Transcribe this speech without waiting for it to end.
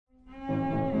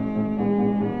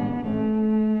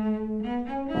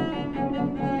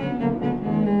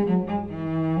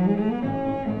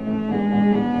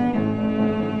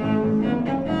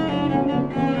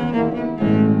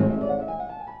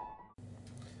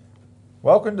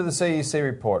Welcome to the CEC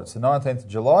Report. It's the 19th of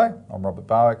July. I'm Robert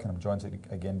Barwick and I'm joined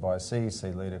again by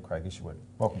CEC leader Craig Isherwood.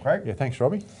 Welcome, Craig. Yeah, thanks,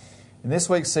 Robbie. In this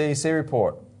week's CEC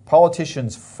Report,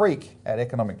 politicians freak at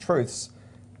economic truths,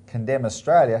 condemn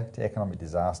Australia to economic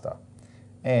disaster.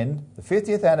 And the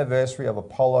 50th anniversary of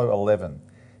Apollo 11,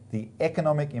 the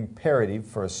economic imperative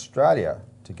for Australia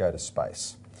to go to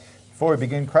space. Before we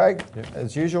begin, Craig,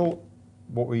 as usual,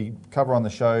 what we cover on the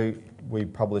show, we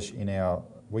publish in our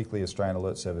weekly Australian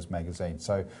Alert Service magazine.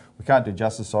 So we can't do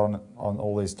justice on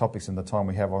all these topics in the time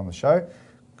we have on the show.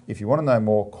 If you want to know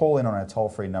more, call in on our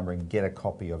toll-free number and get a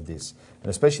copy of this. And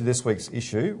especially this week's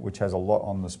issue, which has a lot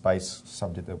on the space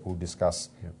subject that we'll discuss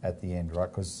at the end, right?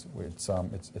 Because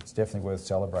it's definitely worth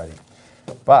celebrating.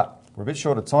 But we're a bit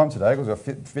short of time today because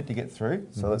we've got fit to get through,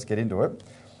 so let's get into it.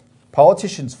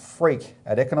 Politicians freak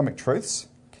at economic truths,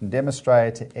 condemn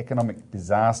Australia to economic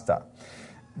disaster.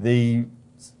 The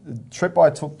trip I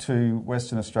took to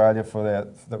Western Australia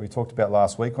that we talked about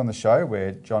last week on the show,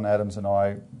 where John Adams and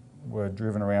I were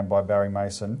driven around by Barry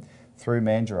Mason through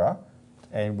Mandurah,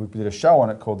 and we did a show on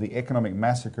it called The Economic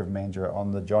Massacre of Mandurah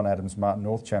on the John Adams Martin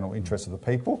North channel, Interest of the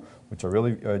People, which I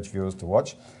really urge viewers to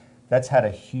watch. That's had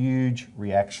a huge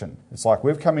reaction. It's like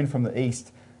we've come in from the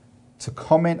east to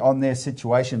comment on their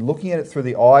situation, looking at it through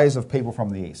the eyes of people from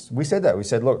the east. We said that. We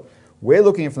said, look, we're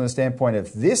looking at it from the standpoint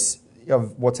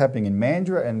of what's happening in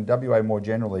Mandurah and WA more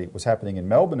generally was happening in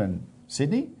Melbourne and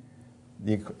Sydney,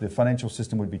 the financial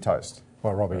system would be toast.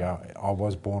 Well, Robbie, I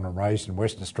was born and raised in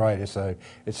Western Australia, so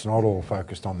it's not all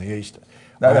focused on the east.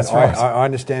 No, that's right. I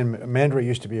understand Mandurah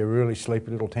used to be a really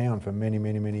sleepy little town for many,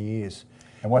 many, many years.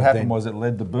 And what happened was it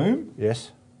led the boom.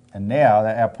 Yes. And now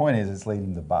our point is it's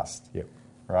leading the bust. Yep.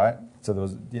 Right? So there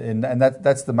was, and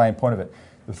that's the main point of it.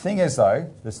 The thing is,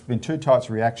 though, there's been two types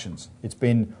of reactions. It's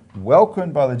been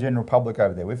welcomed by the general public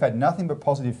over there. We've had nothing but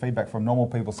positive feedback from normal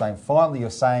people saying, finally,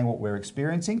 you're saying what we're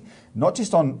experiencing, not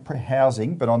just on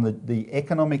housing, but on the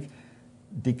economic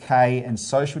decay and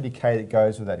social decay that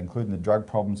goes with that, including the drug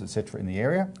problems, etc., in the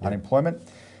area, unemployment.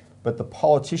 But the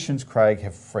politicians, Craig,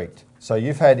 have freaked. So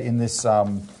you've had in this,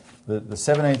 the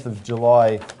 17th of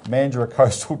July Mandurah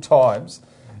Coastal Times,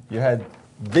 you had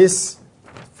this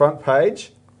front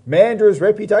page, Mandurah's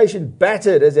reputation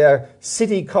battered as our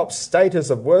city cops status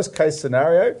of worst case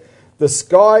scenario. The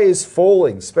sky is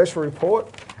falling, special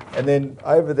report. And then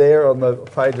over there on the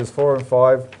pages 4 and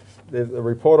 5, there's a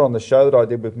report on the show that I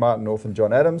did with Martin North and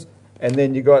John Adams. And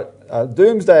then you got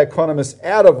doomsday economists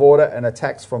out of order and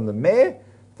attacks from the mayor,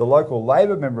 the local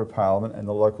Labor Member of Parliament and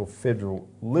the local federal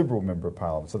Liberal Member of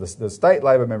Parliament. So the state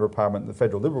Labor Member of Parliament and the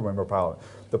federal Liberal Member of Parliament.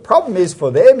 The problem is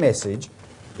for their message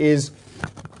is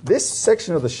this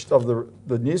section of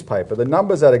the newspaper, the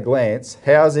numbers at a glance,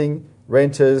 housing,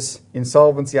 renters,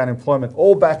 insolvency, unemployment,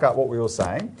 all back up what we were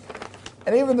saying.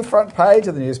 And even the front page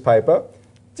of the newspaper,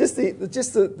 just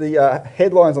the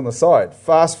headlines on the side,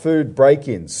 fast food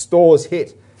break-ins, stores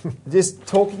hit, just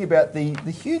talking about the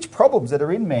huge problems that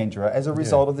are in Mandurah as a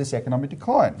result of this economic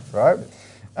decline, right?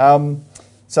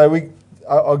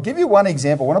 I'll give you one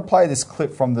example. I want to play this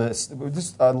clip from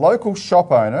a local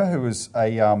shop owner who was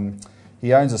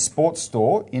he owns a sports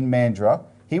store in Mandurah.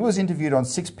 He was interviewed on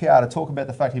 6PR to talk about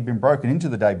the fact he'd been broken into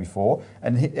the day before,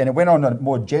 and it went on to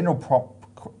more general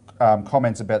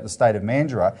comments about the state of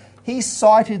Mandurah. He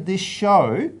cited this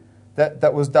show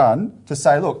that was done to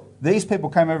say, look, these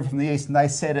people came over from the east and they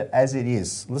said it as it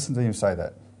is. Listen to him say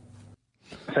that.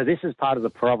 So this is part of the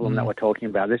problem that we're talking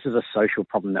about. This is a social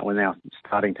problem that we're now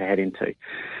starting to head into.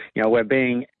 You know, we're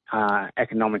being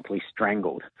economically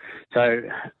strangled. So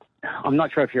I'm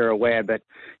not sure if you're aware, but,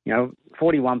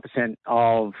 41%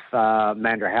 of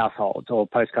Mandurah households or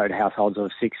postcode households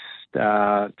of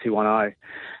 6210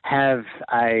 have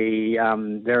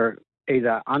they're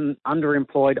either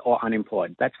underemployed or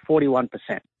unemployed. That's 41%.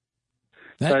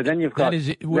 So then you've got...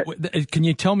 Can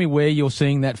you tell me where you're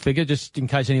seeing that figure, just in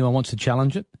case anyone wants to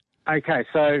challenge it? Okay,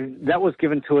 so that was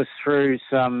given to us through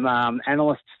some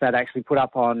analysts that actually put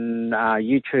up on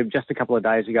YouTube just a couple of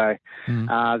days ago,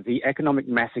 the economic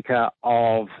massacre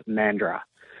of Mandurah.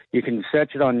 You can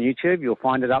search it on YouTube, you'll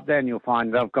find it up there, and you'll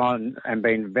find they've gone and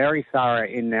been very thorough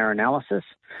in their analysis.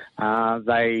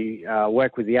 They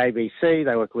work with the ABC,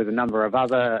 they work with a number of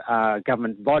other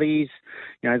government bodies.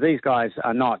 These guys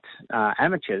are not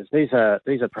amateurs, these are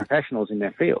professionals in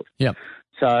their field. Yep.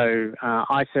 So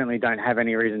I certainly don't have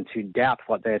any reason to doubt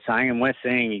what they're saying, and we're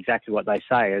seeing exactly what they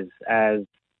say as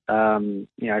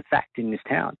fact in this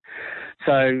town.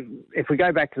 So if we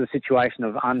go back to the situation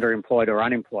of underemployed or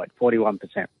unemployed,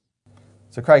 41%.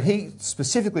 So Craig, he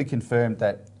specifically confirmed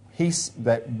that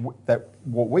that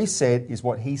what we said is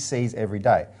what he sees every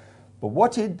day. But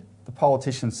what did the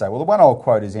politicians say? Well, the one I'll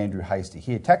quote is Andrew Hastie.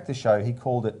 He attacked the show. He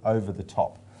called it over the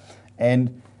top.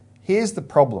 And here's the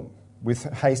problem with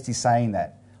Hastie saying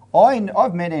that.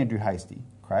 I've met Andrew Hastie,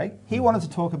 Craig. He wanted to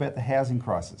talk about the housing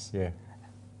crisis. Yeah.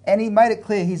 And he made it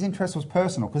clear his interest was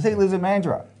personal because he lives in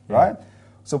Mandurah, right?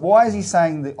 So why is he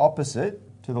saying the opposite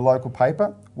to the local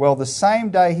paper? Well, the same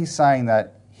day he's saying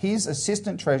that, his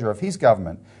assistant treasurer of his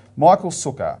government, Michael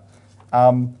Sukkar,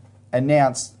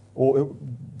 announced or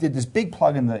did this big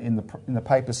plug in the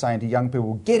paper saying to young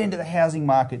people, get into the housing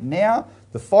market now.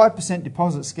 The 5%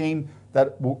 deposit scheme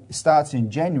that starts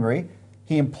in January,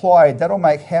 he implied that'll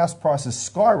make house prices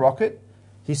skyrocket.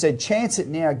 He said, chance it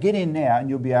now, get in now, and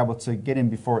you'll be able to get in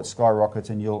before it skyrockets,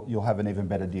 and you'll have an even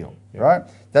better deal, right?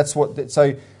 That's what.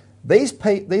 So these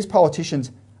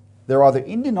politicians, they're either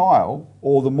in denial,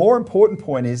 or the more important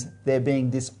point is they're being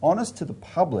dishonest to the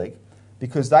public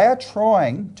because they are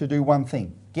trying to do one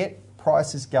thing: get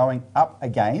prices going up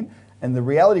again. And the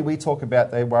reality we talk about,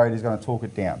 they're worried is going to talk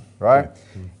it down, right?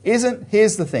 Here's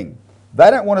the thing: they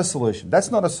don't want a solution.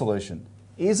 That's not a solution.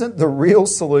 Isn't the real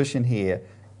solution here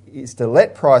is to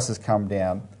let prices come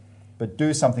down, but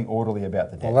do something orderly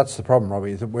about the debt? Well, that's the problem,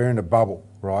 Robbie, is that we're in a bubble,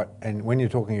 right? And when you're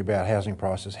talking about housing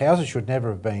prices, houses should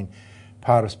never have been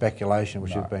part of speculation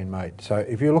which has been made. So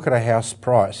if you look at a house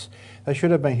price, they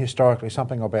should have been historically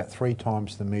something about 3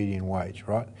 times the median wage,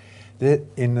 right?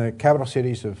 In the capital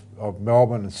cities of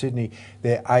Melbourne and Sydney,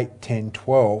 they're 8, 10,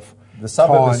 12 The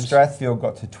suburb times, of Strathfield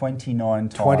got to 29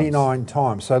 times. 29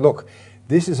 times. So look,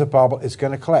 this is a bubble. It's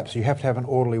going to collapse. You have to have an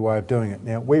orderly way of doing it.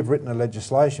 Now, we've written a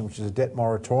legislation, which is a debt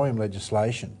moratorium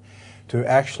legislation, to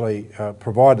actually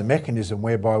provide a mechanism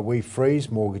whereby we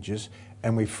freeze mortgages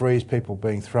and we freeze people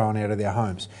being thrown out of their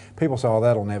homes. People say, oh,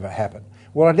 that'll never happen.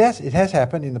 Well, it has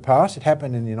happened in the past. It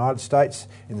happened in the United States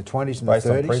in the 20s and Based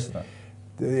the 30s. on precedent.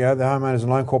 The Homeowners and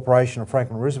Loan Corporation of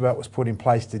Franklin Roosevelt was put in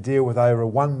place to deal with over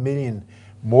 1 million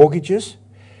mortgages,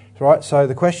 right? So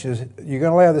the question is, you're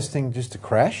going to allow this thing just to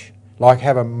crash, like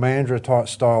have a Mandurah type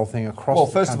style thing across the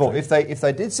country? Well, first of all, if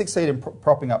they did succeed in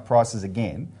propping up prices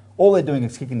again, all they're doing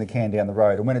is kicking the can down the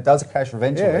road. And when it does crash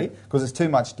eventually, because it's too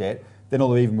much debt, then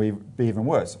it'll be even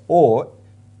worse. Or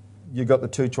you've got the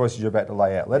two choices you're about to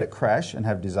lay out. Let it crash and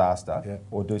have disaster,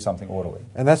 or do something orderly.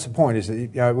 And that's the point, is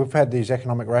that we've had these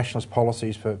economic rationalist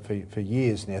policies for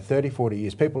years now, 30, 40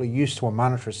 years. People are used to a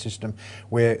monetary system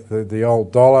where the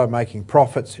old dollar making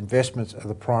profits, investments are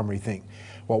the primary thing.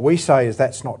 What we say is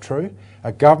that's not true.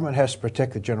 A government has to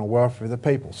protect the general welfare of the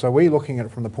people. So we're looking at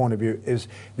it from the point of view is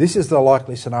this is the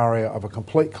likely scenario of a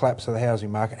complete collapse of the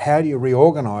housing market. How do you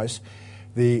reorganise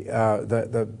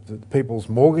the people's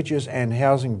mortgages and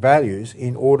housing values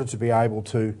in order to be able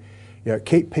to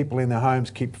keep people in their homes,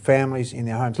 keep families in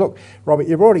their homes? Look, Robert,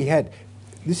 you've already had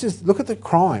look at the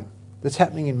crime that's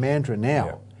happening in Mandurah now.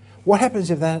 Yep. What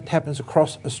happens if that happens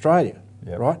across Australia?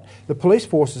 Yep. Right? The police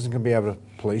force isn't going to be able to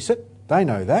police it. They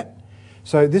know that.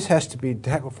 So this has to be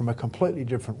tackled from a completely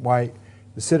different way.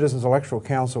 The Citizens Electoral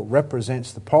Council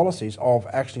represents the policies of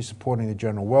actually supporting the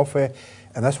general welfare,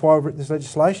 and that's why I've written this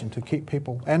legislation, to keep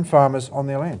people and farmers on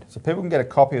their land. So people can get a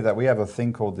copy of that. We have a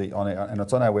thing called and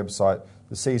it's on our website,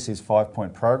 the CEC's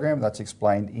 5-point program. That's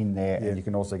explained in there, and you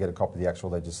can also get a copy of the actual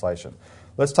legislation.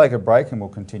 Let's take a break and we'll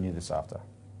continue this after.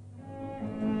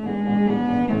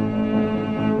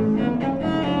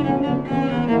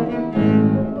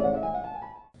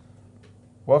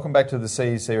 Welcome back to the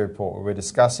CEC Report, where we're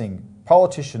discussing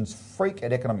politicians freak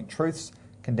at economic truths,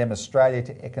 condemn Australia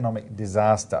to economic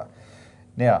disaster.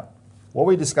 Now, what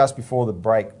we discussed before the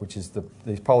break, which is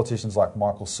these politicians like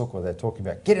Michael Sukkar, they're talking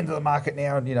about get into the market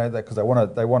now, and because they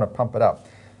want to pump it up.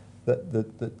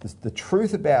 The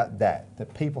truth about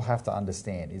that people have to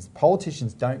understand is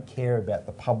politicians don't care about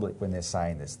the public when they're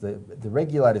saying this. The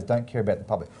regulators don't care about the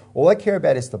public. All they care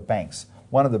about is the banks.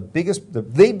 One of the biggest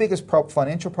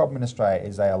financial problem in Australia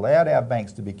is they allowed our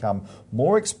banks to become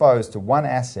more exposed to one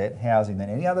asset, housing, than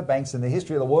any other banks in the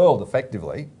history of the world,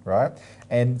 effectively, right?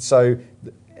 And so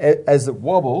as it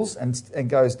wobbles and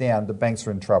goes down, the banks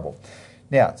are in trouble.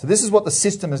 Now, so this is what the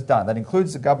system has done. That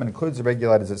includes the government, includes the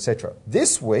regulators, etc.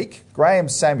 This week, Graham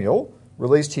Samuel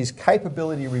released his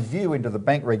capability review into the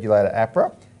bank regulator,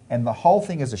 APRA, and the whole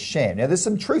thing is a sham. Now, there's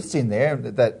some truths in there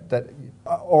that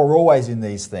are always in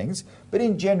these things, but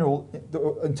in general,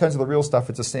 in terms of the real stuff,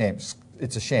 it's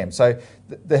a sham. So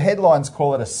the headlines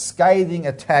call it a scathing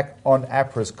attack on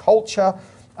APRA's culture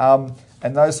and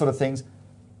those sort of things.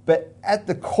 But at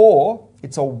the core,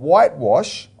 it's a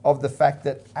whitewash of the fact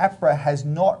that APRA has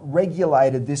not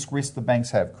regulated this risk the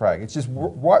banks have, Craig. It's just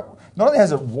not only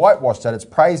has it whitewashed that, it's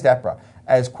praised APRA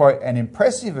as, quote, an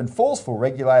impressive and forceful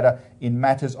regulator in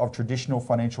matters of traditional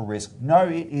financial risk. No,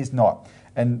 it is not.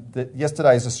 And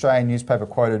yesterday's Australian newspaper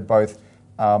quoted both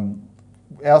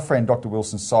our friend Dr.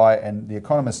 Wilson Tsai and the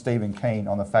economist Stephen Keen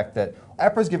on the fact that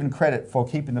APRA's given credit for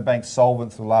keeping the banks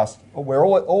solvent for the last, where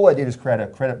all they did is create a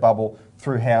credit bubble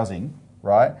through housing,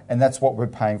 right? And that's what we're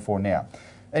paying for now.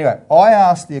 Anyway, I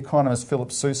asked the economist Philip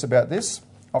Seuss about this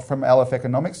from Aleph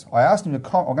Economics. I asked him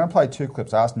to I'm going to play 2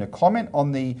 clips. I asked him to comment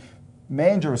on the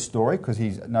Mandurah story, because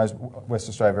he knows West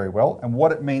Australia very well, and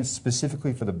what it means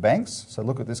specifically for the banks. So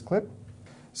look at this clip.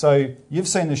 So you've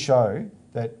seen the show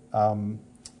that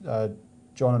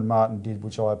John and Martin did,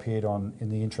 which I appeared on in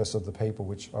the Interest of the People,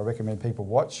 which I recommend people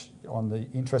watch on the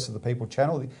Interest of the People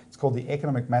channel. It's called The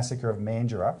Economic Massacre of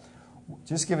Mandurah.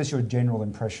 Just give us your general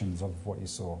impressions of what you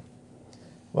saw.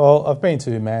 Well, I've been to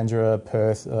Mandurah,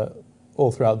 Perth,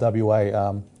 all throughout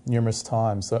WA numerous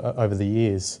times over the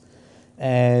years.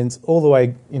 And all the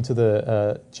way into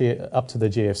up to the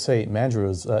GFC,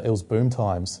 Mandurah was boom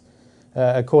times.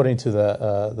 According to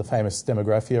the famous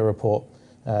Demographia report,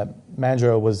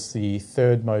 Mandurah was the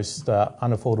 3rd most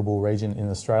unaffordable region in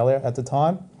Australia at the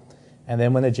time. And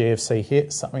then when the GFC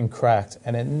hit, something cracked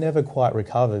and it never quite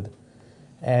recovered.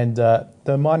 And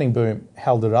the mining boom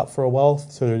held it up for a while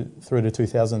through to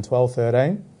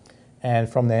 2012-13. And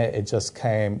from there, it just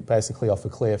came basically off a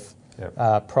cliff.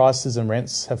 Yep. Prices and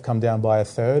rents have come down by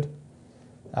 1/3.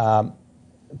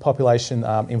 Population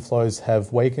inflows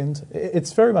have weakened.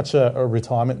 It's very much a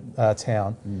retirement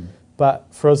town. But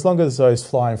for as long as those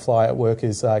fly-in, fly-out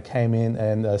workers came in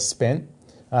and spent,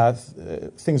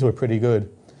 things were pretty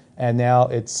good. And now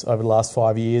it's over the last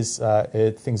 5 years,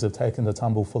 things have taken the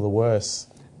tumble for the worse.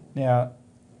 Now,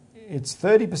 it's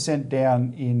 30%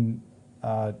 down in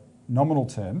nominal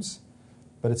terms,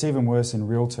 but it's even worse in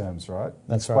real terms, right?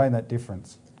 That's right. Explain that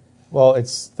difference. Well,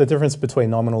 it's the difference between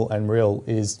nominal and real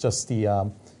is just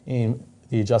the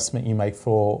adjustment you make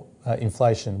for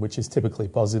inflation, which is typically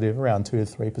positive, around 2 to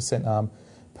 3%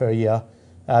 per year.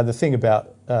 The thing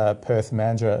about Perth and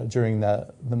Mandurah during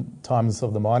the times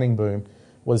of the mining boom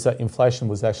was that inflation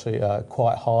was actually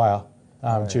quite higher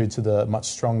due to the much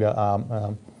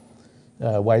stronger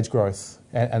wage growth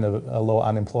and a lower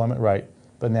unemployment rate.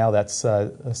 But now that's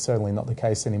certainly not the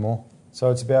case anymore. So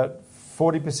it's about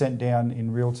 40% down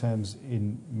in real terms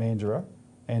in Mandurah,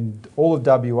 and all of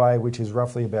WA, which is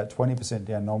roughly about 20%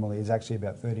 down nominally, is actually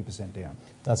about 30% down.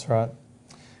 That's right.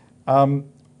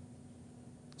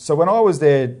 So when I was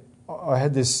there, I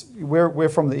had this. We're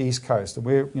from the East Coast,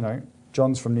 and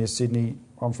John's from near Sydney.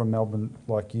 I'm from Melbourne,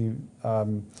 like you,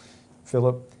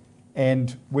 Philip,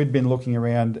 and we'd been looking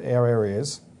around our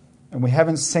areas, and we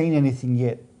haven't seen anything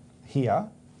yet here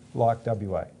like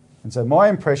WA. And so my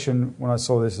impression when I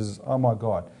saw this is, oh my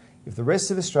God, if the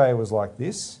rest of Australia was like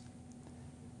this,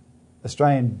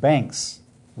 Australian banks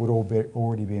would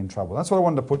already be in trouble. That's what I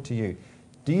wanted to put to you.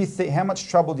 Do you think, how much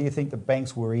trouble do you think the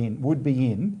banks would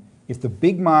be in if the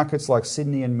big markets like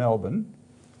Sydney and Melbourne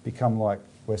become like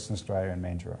Western Australia and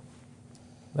Mandurah?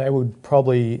 They would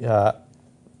probably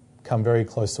come very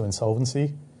close to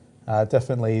insolvency.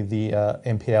 Definitely the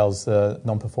NPL's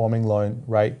non-performing loan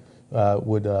rate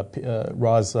would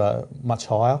rise much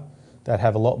higher. They'd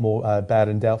have a lot more bad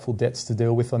and doubtful debts to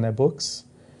deal with on their books.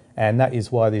 And that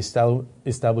is why the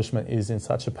establishment is in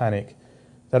such a panic.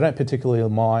 They don't particularly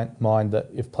mind that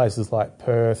if places like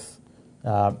Perth,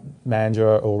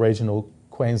 Mandurah or regional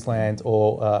Queensland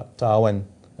or Darwin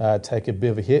take a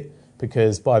bit of a hit,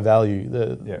 because by value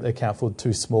they account for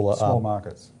small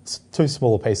markets, too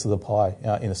small a piece of the pie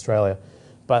in Australia.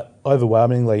 But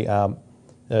overwhelmingly,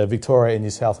 Victoria and New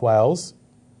South Wales,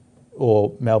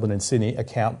 or Melbourne and Sydney,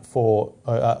 account for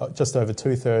just over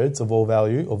 2/3 of all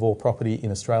value of all property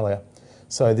in Australia.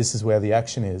 So this is where the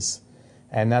action is.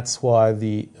 And that's why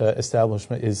the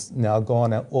establishment is now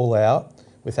gone all out,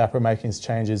 with APRA making its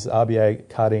changes, RBA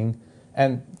cutting.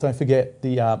 And don't forget,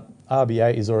 the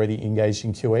RBA is already engaged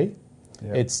in QE.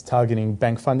 Yep. It's targeting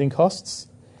bank funding costs.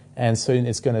 And soon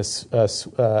it's going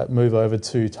to move over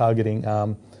to targeting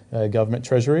government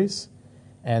treasuries.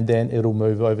 And then it'll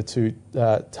move over to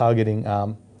targeting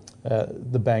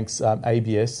the bank's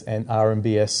ABS and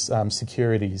RMBS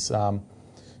securities,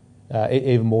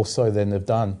 even more so than they've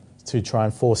done, to try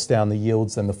and force down the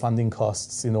yields and the funding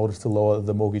costs in order to lower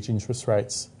the mortgage interest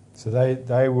rates. So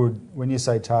they would, when you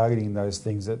say targeting those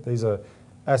things, that these are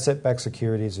asset-backed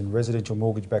securities and residential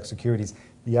mortgage-backed securities,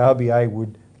 the RBA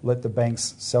would let the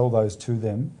banks sell those to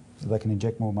them so they can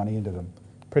inject more money into them.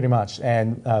 Pretty much,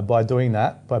 and by doing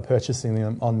that, by purchasing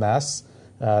them en masse,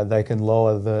 they can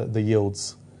lower the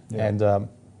yields. Yeah. And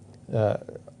the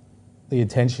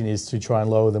intention is to try and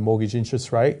lower the mortgage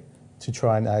interest rate to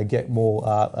try and get more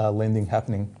lending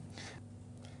happening.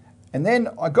 And then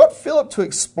I got Philip to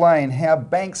explain how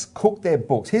banks cook their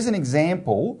books. Here's an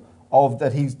example of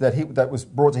that was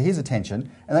brought to his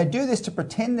attention, and they do this to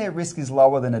pretend their risk is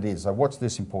lower than it is. So watch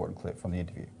this important clip from the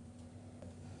interview.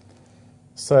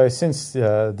 So since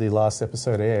the last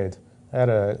episode aired, I had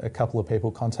a couple of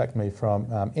people contact me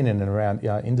from in and around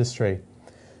industry,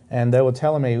 and they were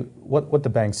telling me what the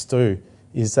banks do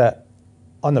is that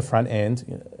on the front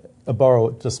end, a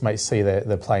borrower just may see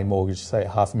their plain mortgage, say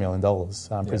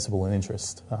 $500,000 principal and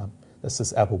interest. That's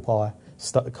just apple pie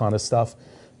kind of stuff.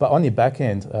 But on your back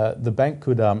end, the bank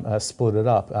could split it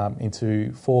up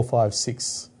into 4, 5,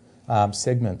 6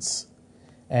 segments.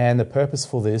 And the purpose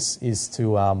for this is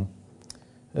to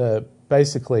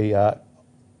basically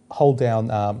hold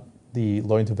down the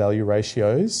loan-to-value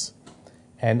ratios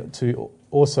and to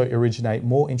also originate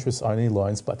more interest-only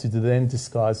loans, but to then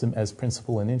disguise them as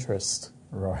principal and interest.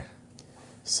 Right.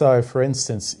 So, for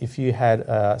instance, if you had,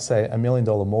 say, $1 million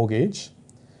mortgage,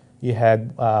 you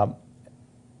had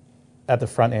at the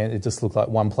front end, it just looked like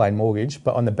one plain mortgage,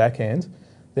 but on the back end,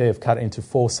 they've cut it into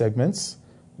 4 segments.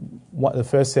 The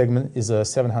first segment is a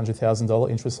 $700,000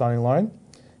 interest-only loan,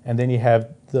 and then you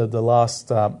have the last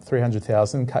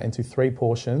 $300,000 cut into 3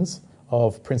 portions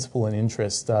of principal and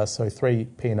interest, so 3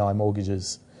 P&I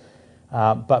mortgages.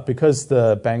 But because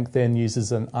the bank then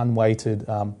uses an unweighted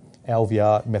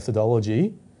LVR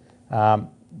methodology,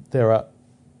 there are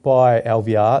by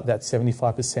LVR that's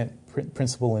 75%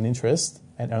 principal and interest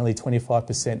and only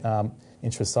 25%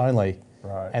 interest only.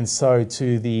 Right. And so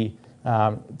to the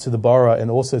borrower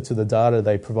and also to the data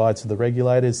they provide to the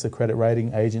regulators, the credit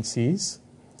rating agencies,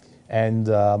 and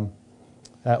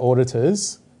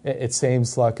auditors, it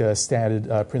seems like a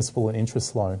standard principal and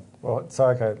interest loan. Well, so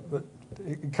okay.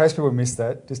 In case people missed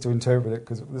that, just to interpret it,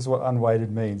 because this is what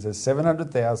unweighted means. There's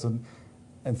 700,000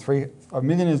 and $1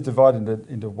 million is divided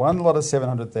into one lot of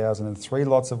 700,000 and 3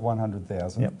 lots of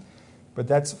 100,000. Yep. But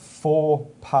that's 4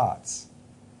 parts.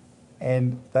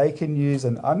 And they can use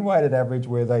an unweighted average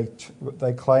where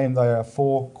they claim they are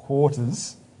 4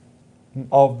 quarters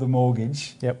of the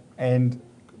mortgage. Yep. And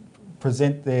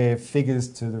present their figures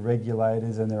to the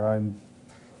regulators and their own.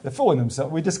 They're fooling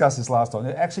themselves. We discussed this last time.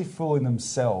 They're actually fooling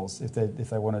themselves if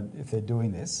they're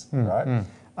doing this, right?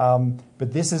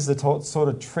 But this is the sort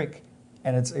of trick,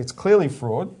 and it's clearly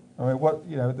fraud. I mean,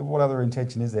 what other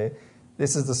intention is there?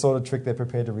 This is the sort of trick they're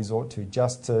prepared to resort to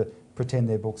just to pretend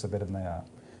their books are better than they are.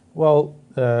 Well,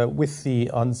 with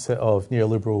the onset of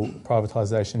neoliberal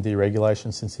privatisation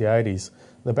deregulation since the 80s,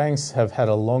 the banks have had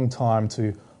a long time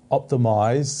to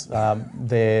optimise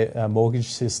their mortgage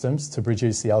systems to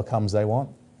produce the outcomes they want.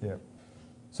 Yeah.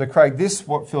 So, Craig,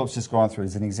 what Philip's just gone through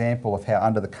is an example of how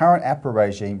under the current APRA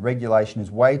regime, regulation is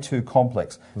way too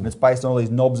complex. And it's based on all these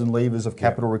knobs and levers of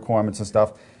capital requirements and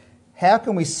stuff. How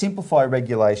can we simplify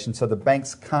regulation so the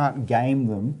banks can't game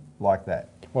them like that?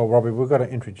 Well, Robbie, we've got to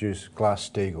introduce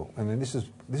Glass-Steagall. And then this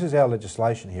is our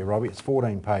legislation here, Robbie. It's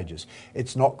 14 pages.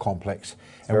 It's not complex.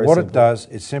 And what it does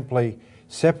is simply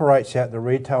separates out the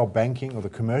retail banking or the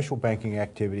commercial banking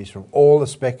activities from all the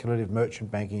speculative merchant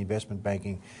banking, investment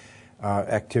banking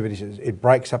activities. It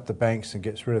breaks up the banks and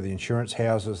gets rid of the insurance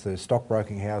houses, the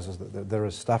stockbroking houses that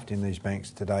are stuffed in these banks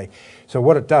today. So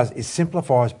what it does is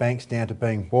simplifies banks down to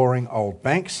being boring old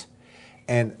banks,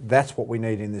 and that's what we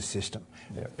need in this system.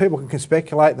 Yep. People can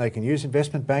speculate and they can use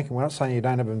investment banking. We're not saying you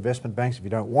don't have investment banks if you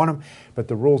don't want them, but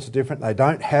the rules are different. They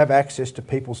don't have access to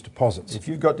people's deposits. If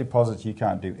you've got deposits, you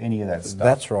can't do any of that stuff.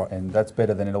 That's right. And that's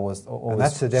better than all this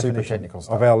that's the definition super technical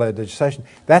stuff of our legislation.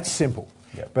 That's simple.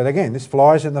 Yep. But again, this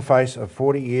flies in the face of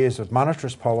 40 years of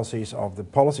monetarist policies, of the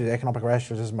policies of economic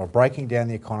rationalism, of breaking down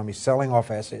the economy, selling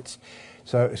off assets.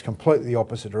 So it's completely the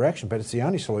opposite direction, but it's the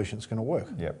only solution that's going to work.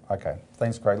 Yep. Okay.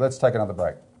 Thanks, Craig. Let's take another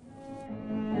break.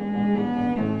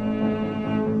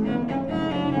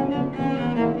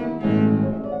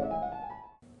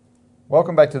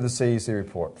 Welcome back to the CEC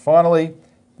Report. Finally,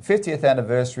 the 50th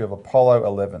anniversary of Apollo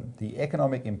 11, the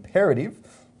economic imperative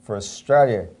for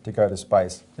Australia to go to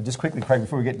space. And just quickly, Craig,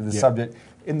 before we get to the subject,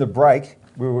 in the break,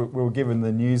 we were given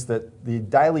the news that the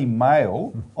Daily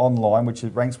Mail online, which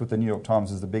ranks with the New York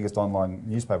Times as the biggest online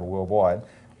newspaper worldwide,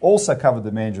 also covered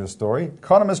the Mandurah story.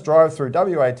 Economists drive through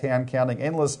WA town counting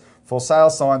endless for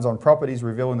sale signs on properties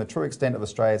revealing the true extent of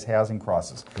Australia's housing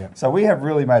crisis. Yep. So we have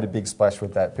really made a big splash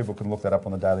with that. People can look that up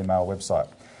on the Daily Mail website.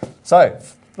 So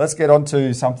let's get on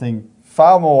to something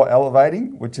far more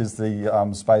elevating, which is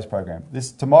the space program.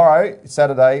 Tomorrow,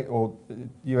 Saturday, or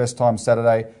US time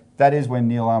Saturday, that is when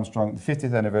Neil Armstrong, the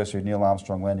 50th anniversary of Neil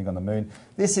Armstrong landing on the moon.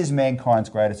 This is mankind's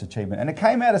greatest achievement. And it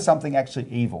came out of something actually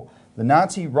evil. The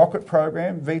Nazi rocket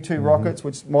program, V2 rockets,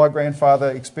 which my grandfather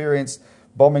experienced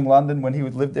bombing London when he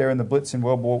would live there in the Blitz in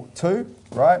World War II,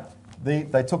 right?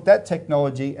 They took that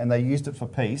technology and they used it for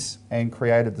peace and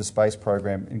created the space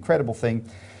program. Incredible thing.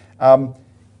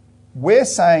 We're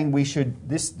saying we should,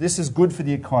 this is good for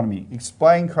the economy.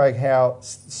 Explain, Craig, how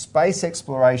space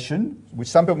exploration, which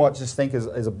some people might just think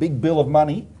is a big bill of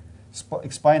money,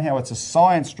 explain how it's a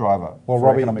science driver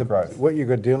for economic growth. What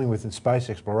you're dealing with in space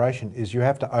exploration is you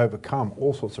have to overcome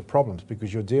all sorts of problems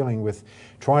because you're dealing with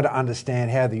trying to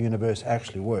understand how the universe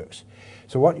actually works.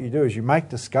 So what you do is you make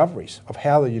discoveries of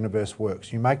how the universe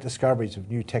works. You make discoveries of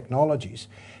new technologies,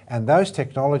 and those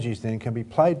technologies then can be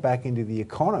played back into the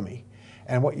economy.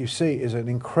 And what you see is an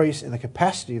increase in the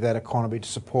capacity of that economy to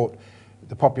support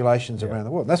the populations around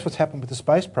the world. And that's what's happened with the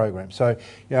space program. So,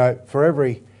 for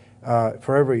every I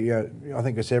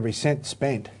think it's every cent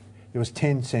spent, there was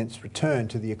 10 cents returned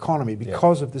to the economy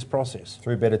because of this process.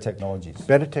 Through better technologies.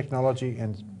 Better technology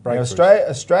and breakthroughs. Now,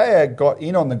 Australia got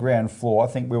in on the ground floor. I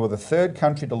think we were the third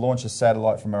country to launch a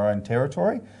satellite from our own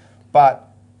territory.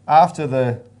 But after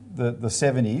the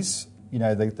 70s,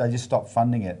 they just stopped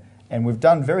funding it. And we've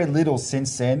done very little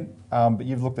since then. But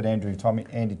you've looked at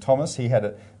Andy Thomas. He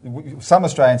had some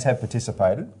Australians have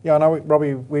participated. Yeah, I know,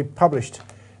 Robbie. We published,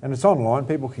 and it's online.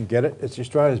 People can get it. It's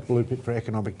Australia's Blueprint for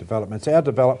Economic Development. It's our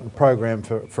development program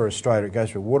for Australia. It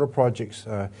goes through water projects,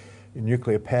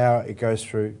 nuclear power. It goes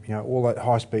through all that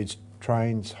high-speed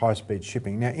trains, high-speed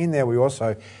shipping. Now, in there, we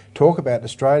also talk about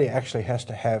Australia actually has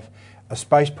to have a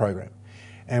space program.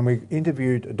 And we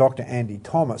interviewed Dr. Andy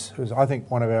Thomas, who's, I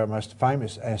think, one of our most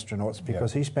famous astronauts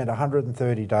because he spent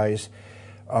 130 days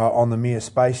on the Mir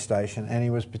space station, and he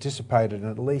was participated in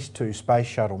at least 2 space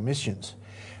shuttle missions.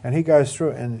 And he goes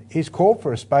through, and he's called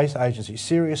for a space agency,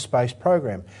 serious space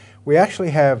program. We actually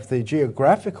have the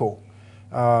geographical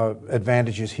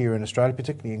advantages here in Australia,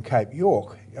 particularly in Cape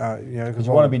York. Because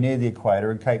you want to be near the equator,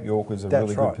 and Cape York is a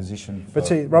really good position for But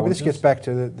see, Robbie, this gets back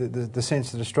to the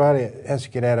sense that Australia has to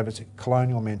get out of its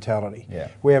colonial mentality. Yeah.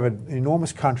 We have an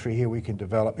enormous country here we can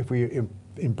develop. If we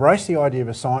embrace the idea of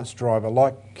a science driver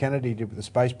like Kennedy did with the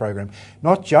space program,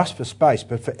 not just for space,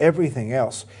 but for everything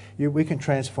else, we can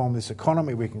transform this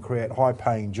economy, we can create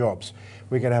high-paying jobs.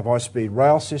 We can have high-speed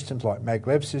rail systems like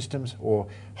maglev systems or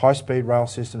high-speed rail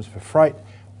systems for freight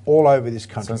all over this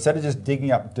country. So instead of just digging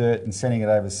up dirt and sending it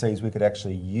overseas, we could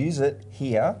actually use it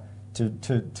here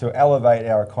to elevate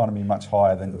our economy much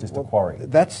higher than just a quarry.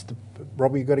 That's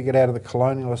Robbie, you've got to get out of the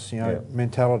colonialist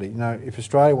mentality. If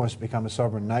Australia wants to become a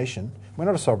sovereign nation, we're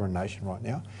not a sovereign nation right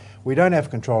now. We don't have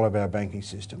control of our banking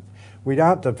system. We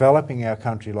aren't developing our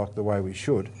country like the way we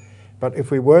should. But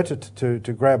if we were to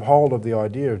grab hold of the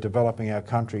idea of developing our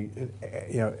country,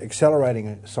 accelerating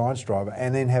a science driver,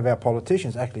 and then have our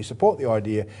politicians actually support the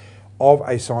idea of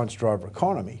a science driver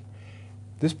economy,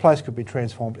 this place could be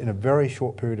transformed in a very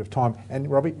short period of time. And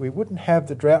Robbie, we wouldn't have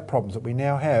the drought problems that we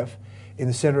now have in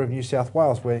the centre of New South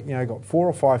Wales, where you've got 4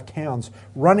 or 5 towns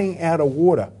running out of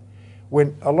water,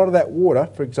 when a lot of that water,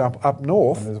 for example, up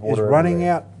north, is running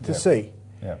out to sea.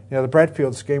 Yeah. The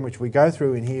Bradfield scheme, which we go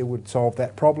through in here, would solve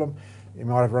that problem. You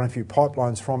might have run a few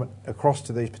pipelines from it across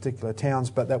to these particular towns,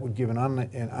 but that would give an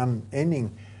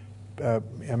unending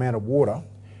amount of water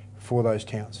for those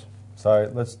towns.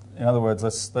 So in other words,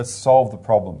 let's solve the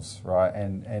problems, right,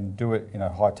 and do it in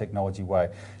a high technology way.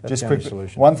 That's the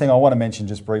solution. One thing I want to mention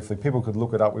just briefly, people could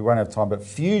look it up, we won't have time, but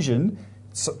fusion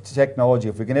technology,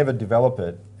 if we can ever develop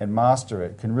it and master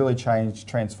it, can really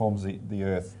transforms the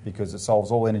Earth because it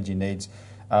solves all energy needs.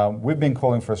 We've been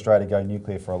calling for Australia to go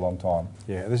nuclear for a long time.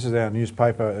 Yeah, this is our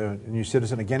newspaper, New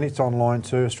Citizen. Again, it's online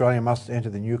too. Australia must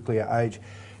enter the nuclear age.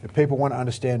 If people want to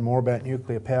understand more about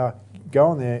nuclear power, go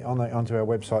on there onto our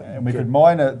website. And we could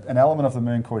mine an element of the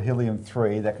moon called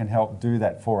helium-3 that can help do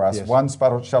that for us. Yes. One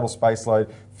shuttle space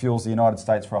load fuels the United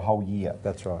States for a whole year.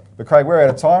 That's right. But Craig, we're out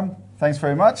of time. Thanks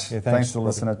very much. Yeah, thanks to the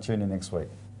listener. Tune in next week.